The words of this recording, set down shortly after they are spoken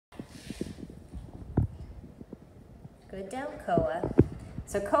Good down, Koa.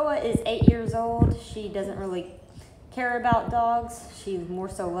 So Koa is 8 years old. She doesn't really care about dogs. She more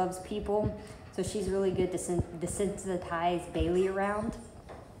so loves people. So she's really good to desensitize Bailey around.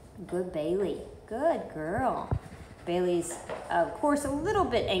 Good, Bailey. Good girl. Bailey's, of course, a little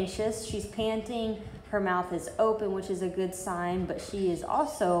bit anxious. She's panting. Her mouth is open, which is a good sign, but she is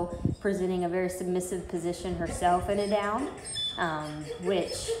also presenting a very submissive position herself in a down,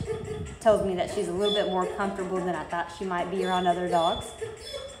 which tells me that she's a little bit more comfortable than I thought she might be around other dogs.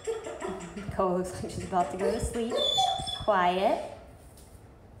 Koa looks like she's about to go to sleep. Quiet.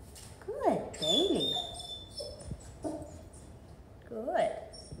 Good, Bailey. Good.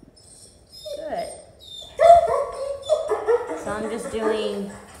 Good. So I'm just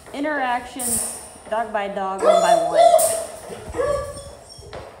doing interactions, dog by dog, one by one.